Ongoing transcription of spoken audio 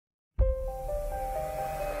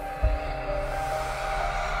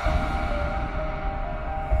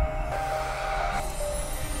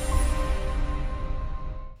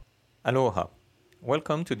Aloha.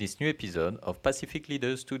 Welcome to this new episode of Pacific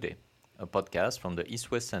Leaders Today, a podcast from the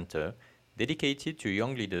East-West Center dedicated to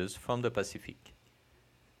young leaders from the Pacific.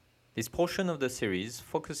 This portion of the series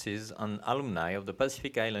focuses on alumni of the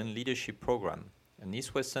Pacific Island Leadership Program, an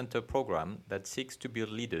East-West Center program that seeks to build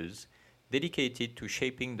leaders dedicated to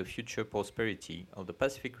shaping the future prosperity of the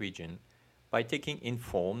Pacific region by taking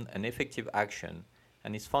informed and effective action,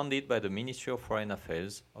 and is funded by the Ministry of Foreign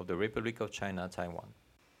Affairs of the Republic of China, Taiwan.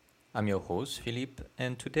 I'm your host, Philip,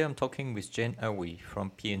 and today I'm talking with Jane Awi from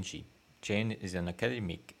PNG. Jane is an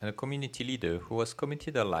academic and a community leader who has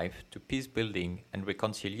committed her life to peace building and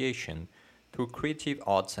reconciliation through creative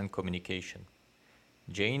arts and communication.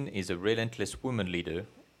 Jane is a relentless woman leader,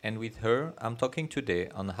 and with her, I'm talking today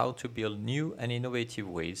on how to build new and innovative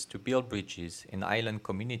ways to build bridges in island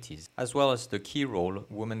communities, as well as the key role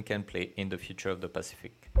women can play in the future of the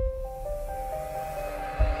Pacific.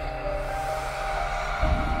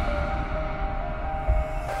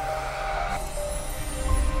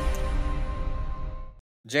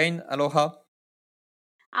 Jane, aloha.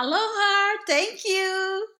 Aloha, thank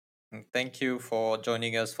you. Thank you for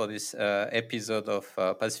joining us for this episode of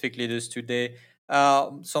Pacific Leaders Today.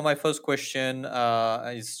 So my first question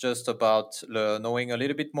is just about knowing a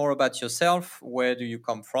little bit more about yourself. Where do you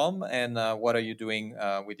come from, and what are you doing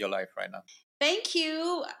with your life right now? Thank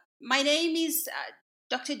you. My name is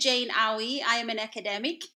Dr. Jane Awi. I am an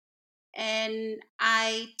academic and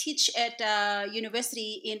I teach at a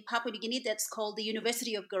university in Papua New Guinea that's called the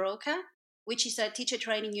University of Goroka, which is a teacher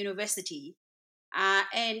training university.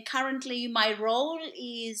 And currently, my role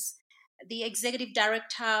is the executive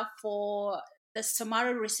director for the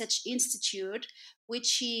Samara Research Institute,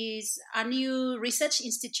 which is a new research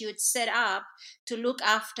institute set up to look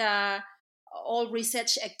after all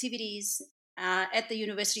research activities at the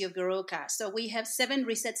University of Goroka. So we have 7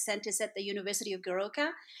 research centers at the University of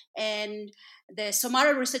Goroka, and the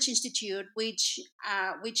Samara Research Institute, which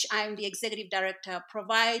I'm the executive director,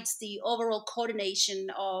 provides the overall coordination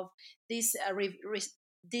of these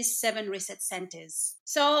these 7 research centers.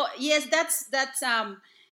 So yes, that's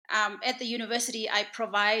at the university. I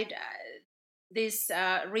provide this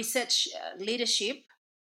research leadership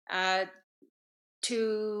uh,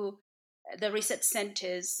 to the research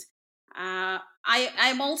centers.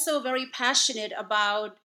 I'm also very passionate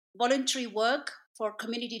about voluntary work for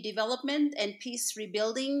community development and peace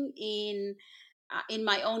rebuilding in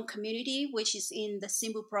my own community, which is in the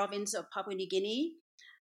Simbu province of Papua New Guinea.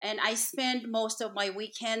 And I spend most of my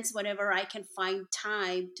weekends whenever I can find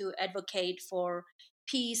time to advocate for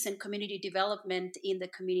peace and community development in the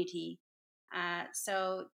community.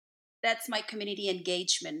 So that's my community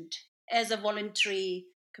engagement as a voluntary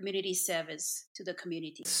community service to the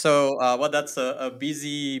community. So, that's a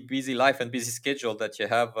busy life and busy schedule that you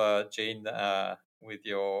have, Jane, with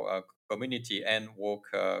your community and work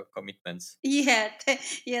commitments. Yeah,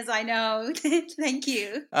 yes, I know. Thank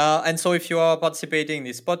you. And so, if you are participating in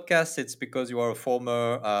this podcast, it's because you are a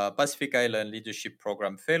former Pacific Island Leadership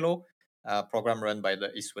Program Fellow, program run by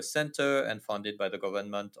the East West Center and funded by the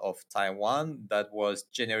government of Taiwan. That was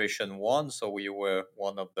Generation One, so we were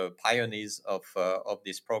one of the pioneers of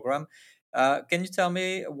this program. Can you tell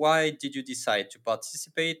me why did you decide to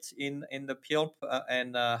participate in the PILP,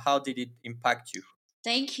 and how did it impact you?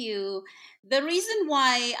 Thank you. The reason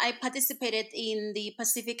why I participated in the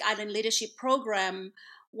Pacific Island Leadership Program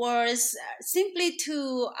was simply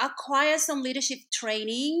to acquire some leadership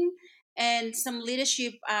training and some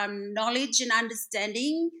leadership knowledge and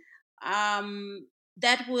understanding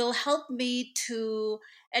that will help me to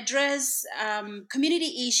address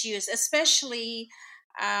community issues, especially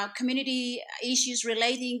community issues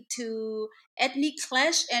relating to ethnic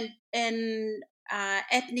clash and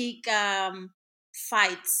ethnic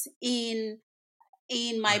fights in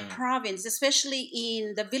my Mm. province, especially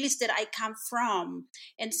in the village that I come from.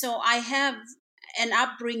 And so I have an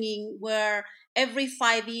upbringing where every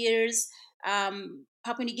 5 years,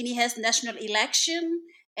 Papua New Guinea has national election.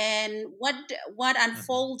 And what Mhm.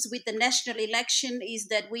 unfolds with the national election is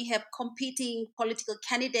that we have competing political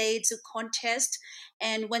candidates who contest,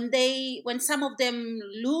 and when some of them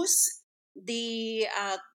lose the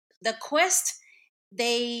quest,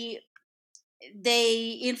 they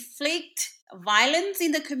they inflict violence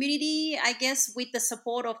in the community, I guess, with the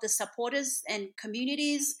support of the supporters and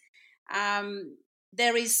communities.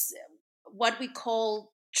 There is what we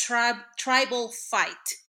call tribal fight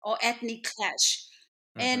or ethnic clash.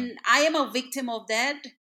 Mhm. And I am a victim of that.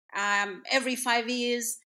 Every 5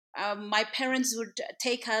 years, my parents would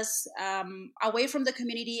take us away from the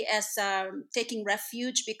community as taking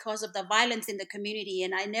refuge because of the violence in the community.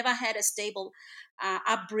 And I never had a stable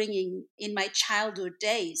upbringing in my childhood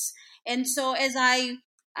days. And so as I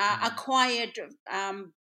acquired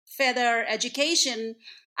further education,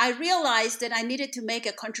 I realized that I needed to make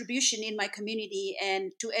a contribution in my community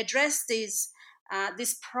and to address this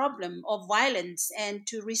problem of violence and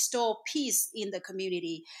to restore peace in the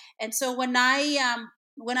community. And so when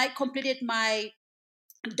I completed my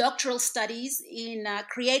doctoral studies in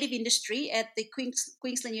creative industry at the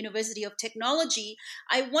Queensland University of Technology,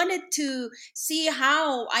 I wanted to see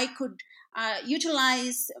how I could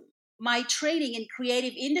utilize my training in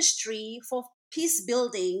creative industry for peace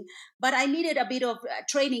building, but I needed a bit of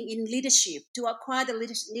training in leadership to acquire the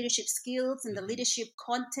leadership skills and the Mm-hmm. leadership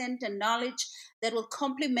content and knowledge that will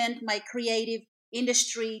complement my creative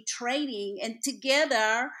industry training, and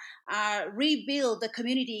together rebuild the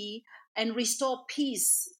community and restore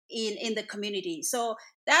peace in the community. So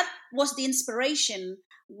that was the inspiration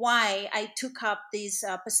why I took up this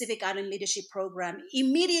Pacific Island Leadership Program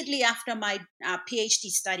immediately after my PhD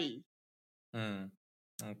study. Mm.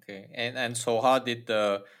 Okay. And so how did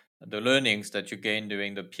the learnings that you gained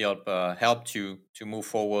during the PILP helped you to move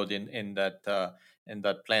forward in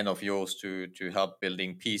that plan of yours to help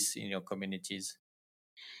building peace in your communities?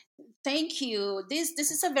 Thank you.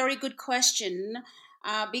 This is a very good question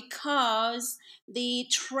because the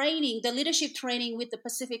leadership training with the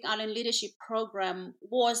Pacific Island Leadership Program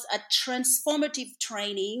was a transformative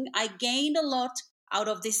training. I gained a lot out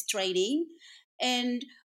of this training, and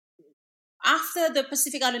after the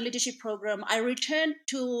Pacific Island Leadership Program, I returned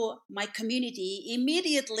to my community.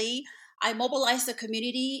 Immediately, I mobilized the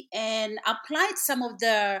community and applied some of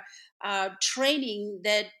the training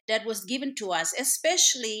that was given to us,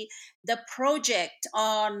 especially the project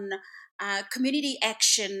on community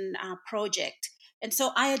action project. And so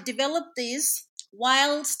I had developed this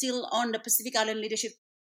while still on the Pacific Island Leadership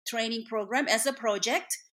Training Program as a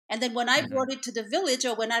project. And then when I Mm-hmm. brought it to the village,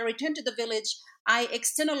 or when I returned to the village, I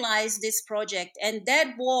externalized this project, and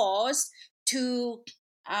that was to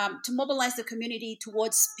mobilize the community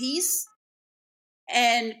towards peace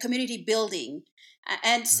and community building.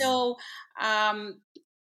 And Mm-hmm. so um,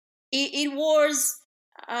 it was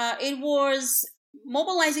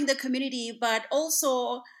mobilizing the community, but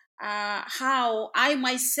also how I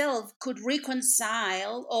myself could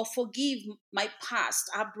reconcile or forgive my past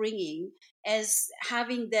upbringing as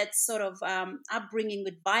having that sort of upbringing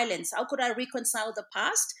with violence. How could I reconcile the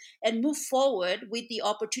past and move forward with the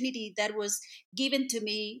opportunity that was given to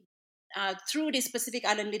me through this Pacific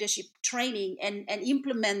Island leadership training, and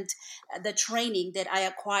implement the training that I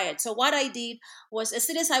acquired. So what I did was, as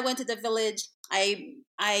soon as I went to the village,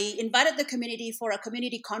 I invited the community for a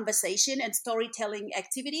community conversation and storytelling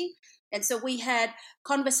activity. And so we had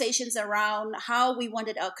conversations around how we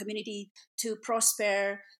wanted our community to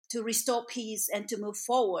prosper, to restore peace, and to move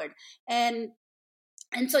forward. And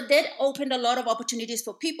so that opened a lot of opportunities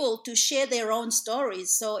for people to share their own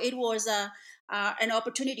stories. So it was an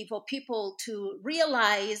opportunity for people to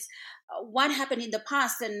realize what happened in the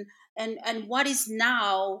past, and what is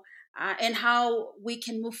now, and how we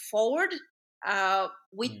can move forward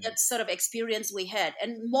with Mm-hmm. that sort of experience we had.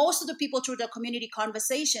 And most of the people through the community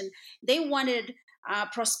conversation, they wanted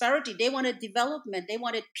prosperity, they wanted development, they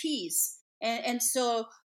wanted peace. And so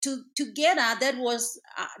together, that was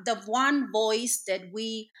the one voice that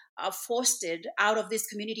we fostered out of this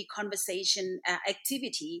community conversation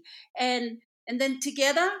activity. And then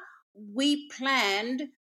together, we planned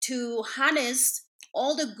to harness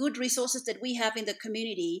all the good resources that we have in the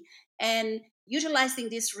community and utilizing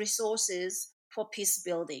these resources for peace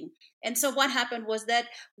building. And so what happened was that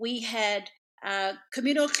we had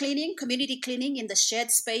communal cleaning, community cleaning in the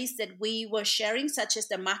shared space that we were sharing, such as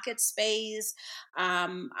the market space,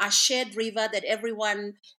 a shared river that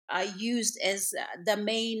everyone used as the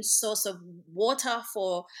main source of water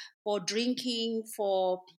for drinking,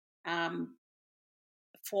 um,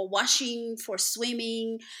 for washing, for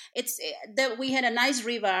swimming. It's that we had a nice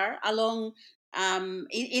river along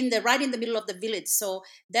in the right in the middle of the village. So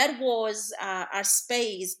that was a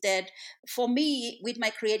space that, for me, with my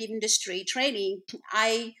creative industry training,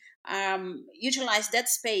 I utilized that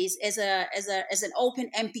space as an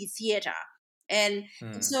open amphitheater. And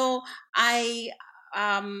so I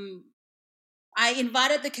um, I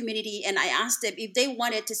invited the community and I asked them if they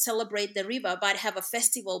wanted to celebrate the river but have a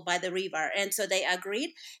festival by the river. And so they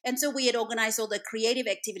agreed. And so we had organized all the creative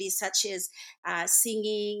activities such as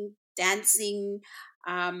singing, dancing,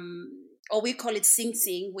 or we call it sing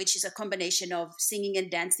sing, which is a combination of singing and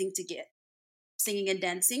dancing together. singing and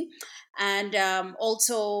dancing, and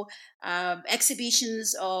also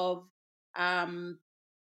exhibitions of um,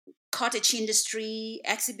 cottage industry,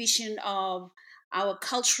 exhibition of our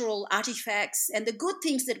cultural artifacts and the good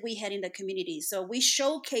things that we had in the community. So we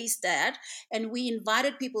showcased that, and we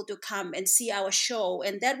invited people to come and see our show.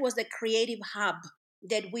 And that was the creative hub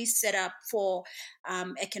that we set up for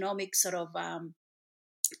economic sort of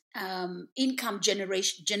income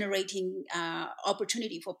generation generating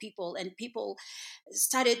opportunity for people, and people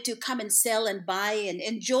started to come and sell and buy and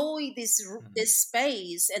enjoy this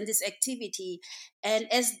space and this activity.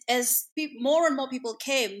 And as more and more people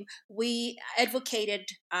came, we advocated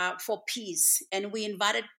for peace, and we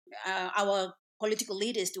invited our political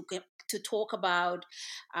leaders to talk about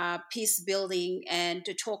peace building and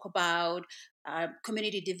to talk about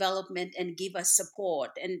community development and give us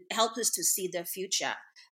support and help us to see the future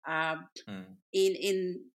um, Mm.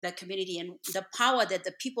 in the community, and the power that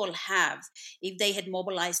the people have if they had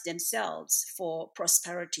mobilized themselves for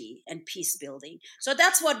prosperity and peace building. So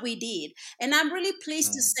that's what we did, and I'm really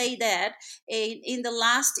pleased to Mm. say that in the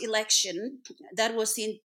last election, that was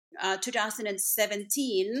in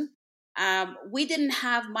 2017. We didn't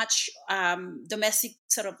have much domestic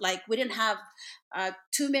sort of like we didn't have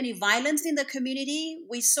too many violence in the community.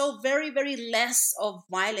 We saw very, very less of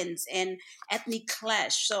violence and ethnic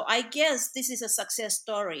clash. So I guess this is a success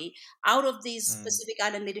story. Out of this Mm. Pacific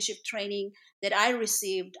Island leadership training that I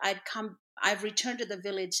received, I've returned to the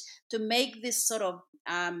village to make this sort of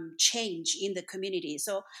change in the community.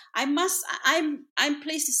 So I'm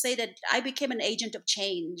pleased to say that I became an agent of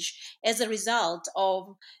change as a result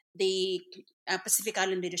of the Pacific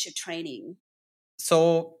Island leadership training.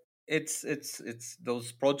 So it's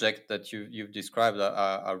those projects that you've described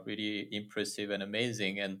are really impressive and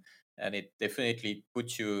amazing, and it definitely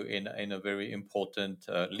puts you in a very important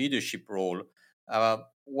leadership role.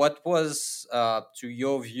 What was, to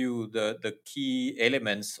your view, the key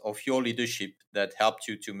elements of your leadership that helped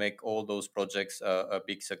you to make all those projects a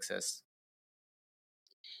big success?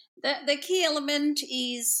 The key element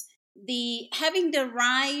is the having the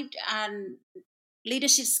right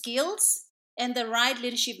leadership skills and the right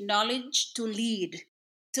leadership knowledge to lead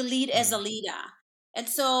as a Mm. leader. And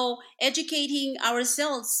so educating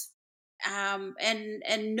ourselves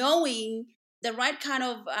and knowing the right kind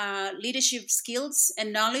of leadership skills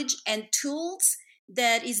and knowledge and tools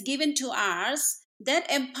that is given to us that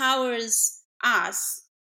empowers us,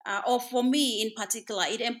 or for me in particular,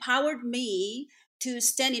 it empowered me to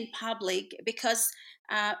stand in public because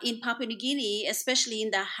in Papua New Guinea, especially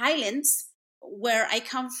in the highlands where I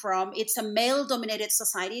come from, it's a male dominated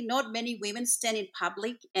society. Not many women stand in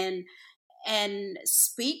public and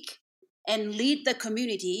speak and lead the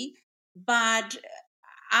community. But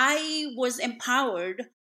I was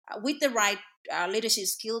empowered with the right leadership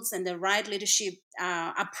skills and the right leadership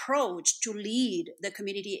approach to lead the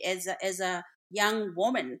community as a young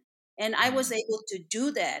woman. And I was Mm. able to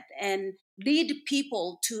do that and lead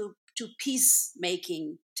people to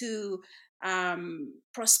peacemaking, to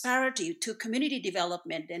prosperity, to community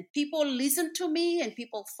development. And people listened to me and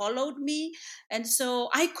people followed me. And so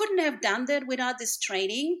I couldn't have done that without this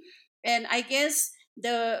training. And I guess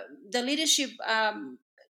the leadership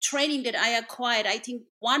training that I acquired, I think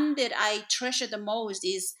one that I treasure the most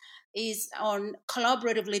is on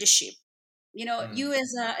collaborative leadership. You know, you Mm.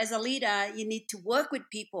 as a leader, you need to work with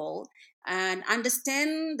people and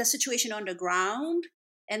understand the situation on the ground,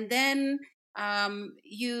 and then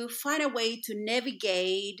you find a way to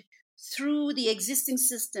navigate through the existing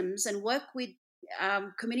systems and work with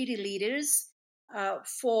community leaders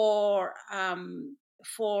for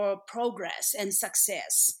progress and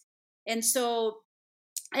success. And so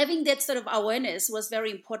having that sort of awareness was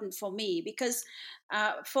very important for me because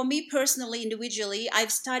for me personally, individually,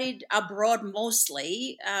 I've studied abroad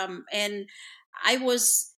mostly, and I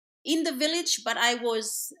was in the village, but I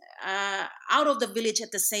was out of the village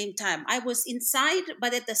at the same time. I was inside,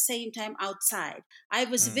 but at the same time outside. I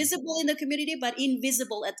was Mm. visible in the community, but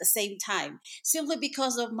invisible at the same time, simply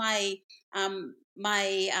because of my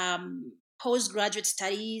postgraduate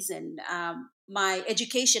studies and my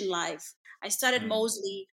education life. I started Mm.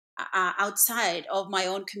 mostly outside of my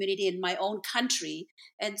own community in my own country.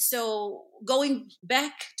 And so going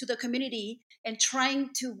back to the community and trying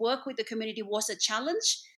to work with the community was a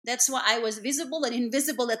challenge. That's why I was visible and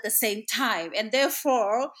invisible at the same time. And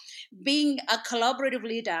therefore, being a collaborative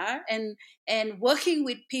leader and working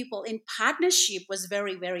with people in partnership was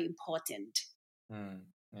very, very important. Mm.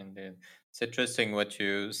 And it's interesting what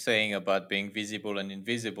you're saying about being visible and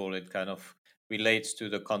invisible. It kind of relates to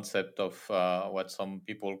the concept of what some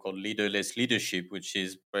people call leaderless leadership, which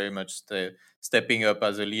is very much stepping up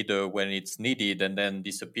as a leader when it's needed and then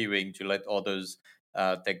disappearing to let others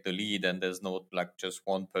take the lead. And there's not like just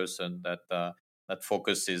one person that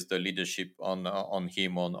focuses the leadership on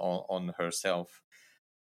him on herself.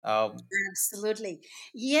 Um, Absolutely.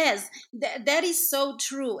 Yes, that is so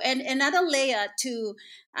true. And another layer to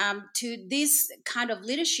this kind of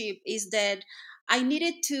leadership is that I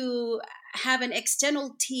needed to have an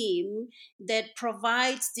external team that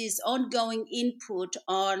provides this ongoing input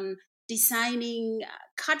on designing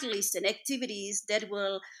catalysts and activities that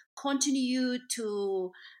will continue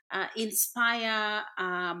to inspire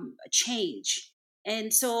change.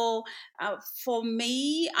 And so for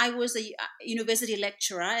me, I was a university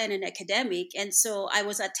lecturer and an academic, and so I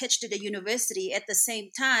was attached to the university at the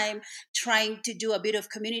same time, trying to do a bit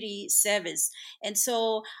of community service. And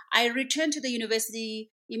so I returned to the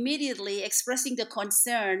university immediately, expressing the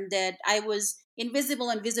concern that I was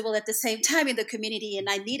invisible and visible at the same time in the community, and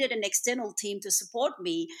I needed an external team to support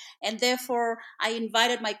me. And therefore, I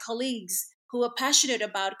invited my colleagues who are passionate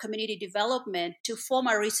about community development to form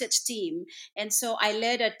a research team. And so I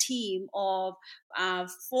led a team of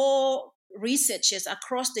four researchers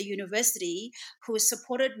across the university who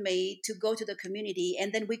supported me to go to the community.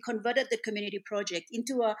 And then we converted the community project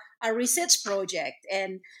into a research project.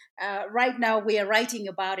 And right now we are writing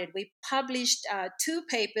about it. We published two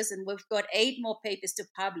papers, and we've got eight more papers to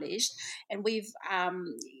publish. And we've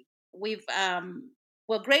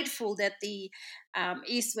we're grateful that the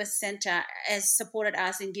East West Center has supported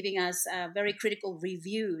us in giving us very critical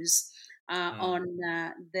reviews mm. on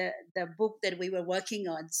the book that we were working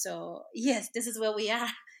on. So yes, this is where we are.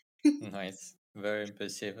 Nice, very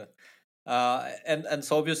impressive. And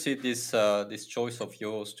so obviously this choice of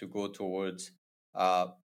yours to go towards uh,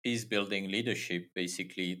 peace building leadership,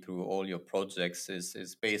 basically through all your projects,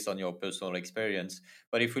 is based on your personal experience.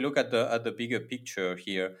 But if we look at the bigger picture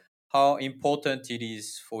here, how important it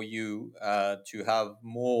is for you to have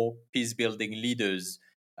more peace building leaders,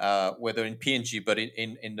 whether in PNG but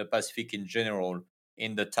in the Pacific in general,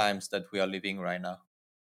 in the times that we are living right now.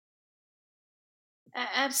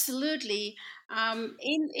 Absolutely.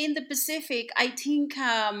 In the Pacific, I think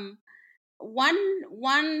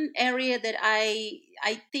one area that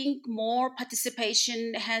I think more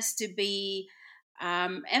participation has to be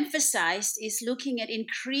emphasized is looking at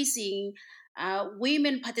increasing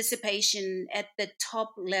women participation at the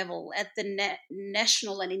top level, at the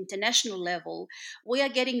national and international level. We are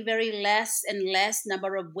getting very less and less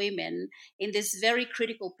number of women in these very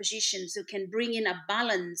critical positions who can bring in a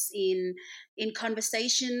balance in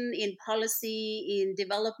conversation, in policy, in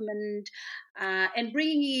development, and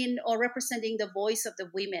bringing in or representing the voice of the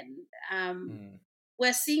women. Mm,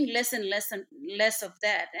 We're seeing less and less and less of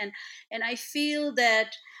that, and I feel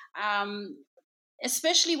that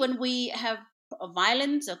especially when we have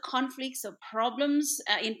violence or conflicts or problems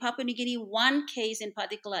in Papua New Guinea. One case in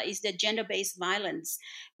particular is the gender based violence,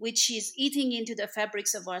 which is eating into the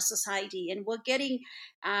fabrics of our society. And we're getting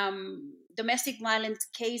domestic violence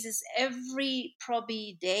cases every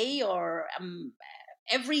probably day or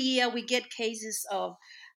every year we get cases of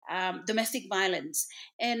domestic violence.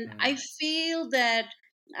 And I mm, feel that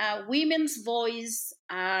women's voice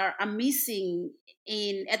are missing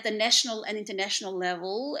in at the national and international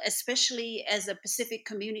level, especially as a Pacific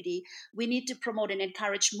community. We need to promote and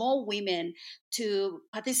encourage more women to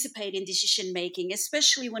participate in decision making,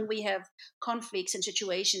 especially when we have conflicts and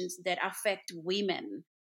situations that affect women.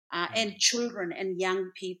 And mm, children and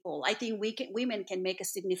young people. I think women can make a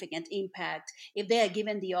significant impact if they are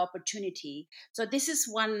given the opportunity. So this is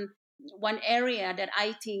one area that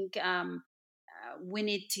I think we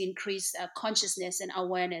need to increase consciousness and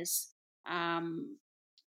awareness um,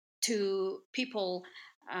 to people,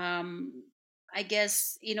 um, I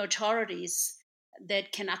guess, in authorities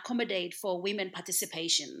that can accommodate for women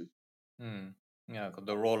participation. mm. Yeah,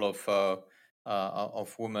 the role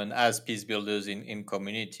of women as peace builders in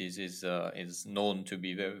communities is known to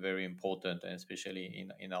be very very important, and especially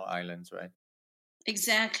in our islands, right?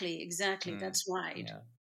 Exactly, exactly. Mm. That's right. Yeah.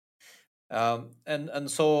 And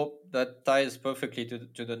so that ties perfectly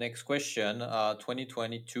to the next question.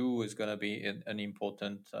 2022 is going to be an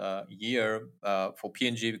important year for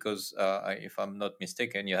PNG because, if I'm not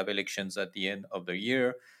mistaken, you have elections at the end of the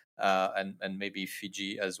year, and maybe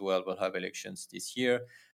Fiji as well will have elections this year.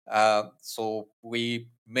 So we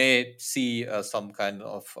may see some kind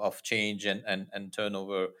of change and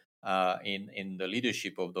turnover in the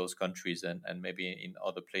leadership of those countries and maybe in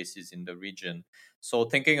other places in the region. So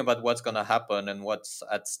thinking about what's going to happen and what's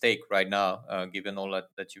at stake right now, given all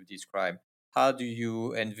that you've described, how do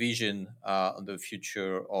you envision the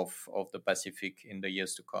future of the Pacific in the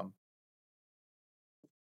years to come?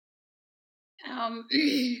 Um,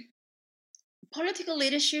 Political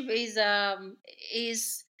leadership is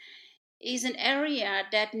is an area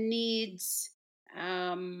that needs,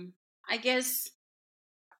 um, I guess,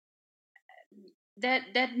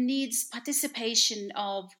 that needs participation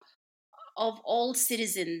of all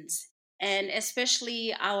citizens, and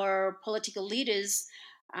especially our political leaders,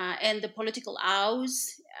 and the political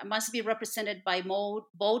house must be represented by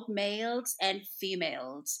both males and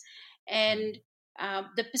females. And Mm,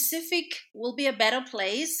 the Pacific will be a better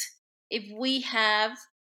place if we have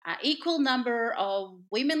equal number of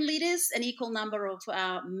women leaders and equal number of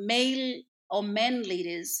male or men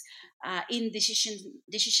leaders in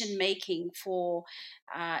decision making for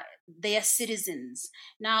uh, their citizens.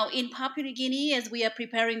 Now, in Papua New Guinea, as we are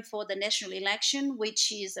preparing for the national election,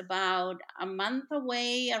 which is about a month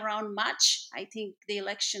away, around March, I think the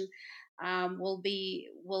election will be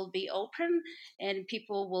open, and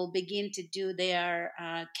people will begin to do their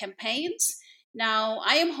campaigns. Now,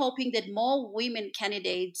 I am hoping that more women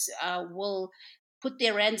candidates will put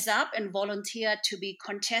their hands up and volunteer to be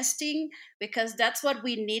contesting, because that's what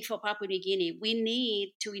we need for Papua New Guinea. We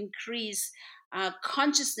need to increase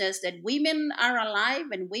consciousness that women are alive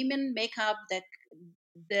and women make up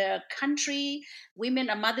the country.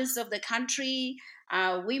 Women are mothers of the country.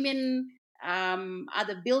 Women are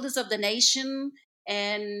the builders of the nation,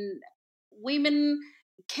 and women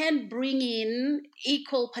can bring in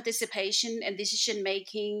equal participation and decision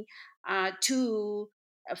making to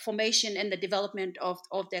formation and the development of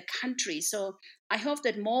their country. So I hope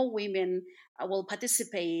that more women will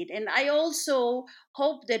participate. And I also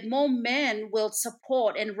hope that more men will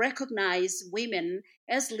support and recognize women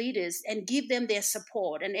as leaders and give them their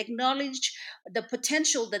support and acknowledge the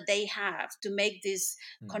potential that they have to make these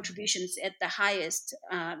mm. contributions at the highest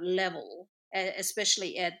level,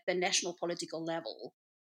 especially at the national political level.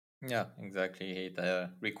 Yeah, exactly. It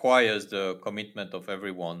requires the commitment of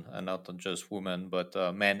everyone, and not just women, but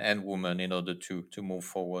men and women, in order to move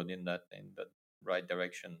forward in the right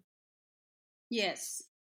direction. Yes.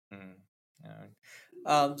 Mm.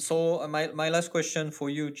 Yeah. So my last question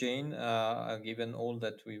for you, Jane, given all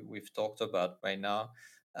that we've talked about right now,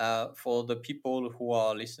 for the people who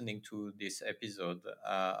are listening to this episode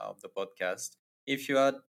of the podcast, if you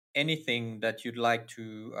had anything that you'd like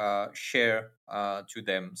to share to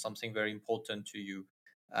them, something very important to you,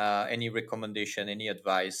 any recommendation, any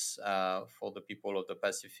advice for the people of the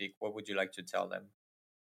Pacific, what would you like to tell them?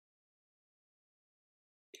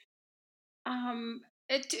 Um,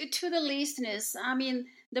 to the listeners, I mean,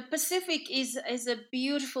 the Pacific is a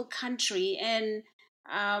beautiful country, and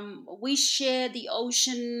we share the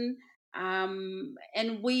ocean,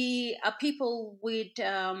 and we are people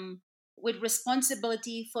with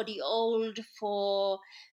responsibility for the old, for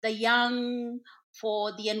the young,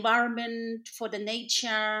 for the environment, for the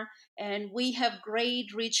nature, and we have great,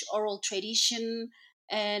 rich oral tradition,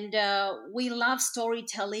 and we love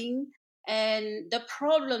storytelling. And the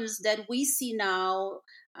problems that we see now,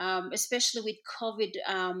 especially with COVID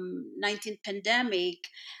 19 pandemic,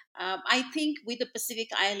 I think with the Pacific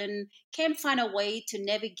Island can find a way to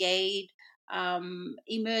navigate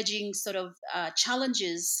emerging sort of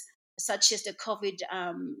challenges such as the COVID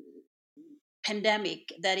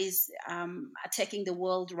pandemic that is attacking the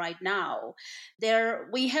world right now. There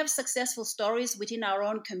we have successful stories within our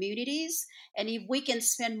own communities, and if we can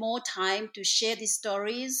spend more time to share these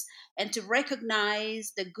stories and to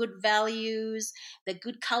recognize the good values, the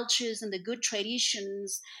good cultures, and the good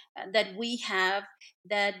traditions that we have,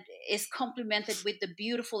 that is complemented with the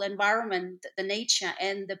beautiful environment, the nature,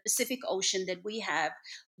 and the Pacific Ocean that we have,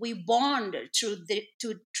 we bond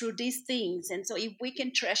through these things. And so if we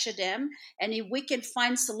can treasure them, and if we can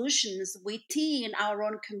find solutions within our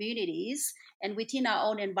own communities and within our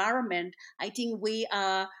own environment, I think we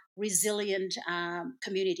are resilient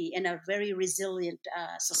community and a very resilient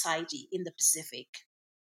society in the Pacific.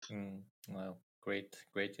 Well,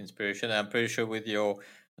 great inspiration. I'm pretty sure with your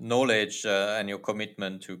knowledge and your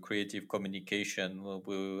commitment to creative communication,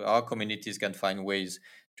 our communities can find ways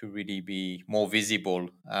to really be more visible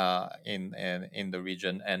in the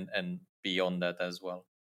region and beyond that as well.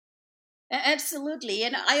 Absolutely.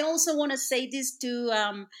 And I also want to say this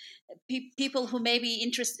to people who may be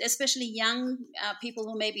interested, especially young people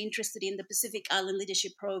who may be interested in the Pacific Island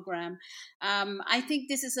Leadership Program. I think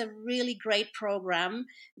this is a really great program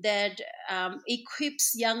that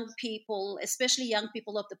equips young people, especially young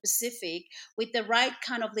people of the Pacific, with the right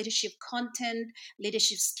kind of leadership content,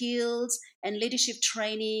 leadership skills, and leadership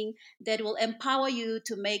training that will empower you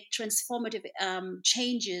to make transformative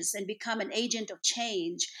changes and become an agent of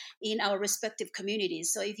change in our respective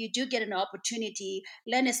communities. So if you do get an opportunity,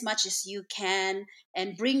 learn as much as you can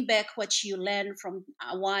and bring back what you learned from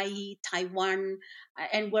Hawaii, Taiwan,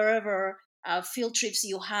 and wherever field trips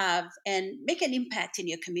you have, and make an impact in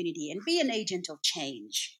your community and be an agent of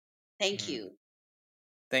change. Thank Mm. you.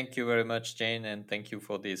 Thank you very much, Jane, and thank you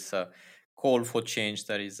for this call for change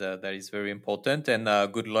that is very important. And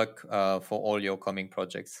good luck for all your coming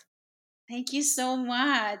projects. Thank you so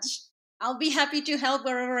much. I'll be happy to help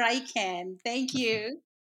wherever I can. Thank you.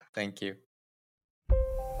 Thank you.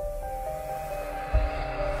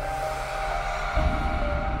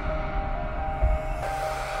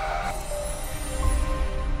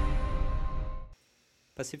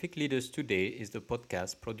 Pacific Leaders Today is the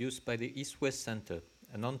podcast produced by the East-West Center,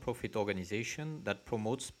 a non-profit organization that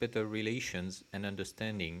promotes better relations and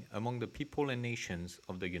understanding among the people and nations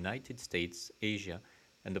of the United States, Asia,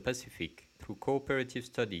 and the Pacific through cooperative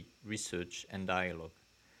study, research, and dialogue.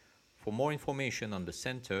 For more information on the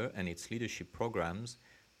center and its leadership programs,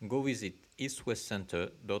 go visit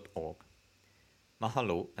eastwestcenter.org.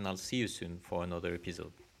 Mahalo, and I'll see you soon for another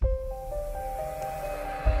episode.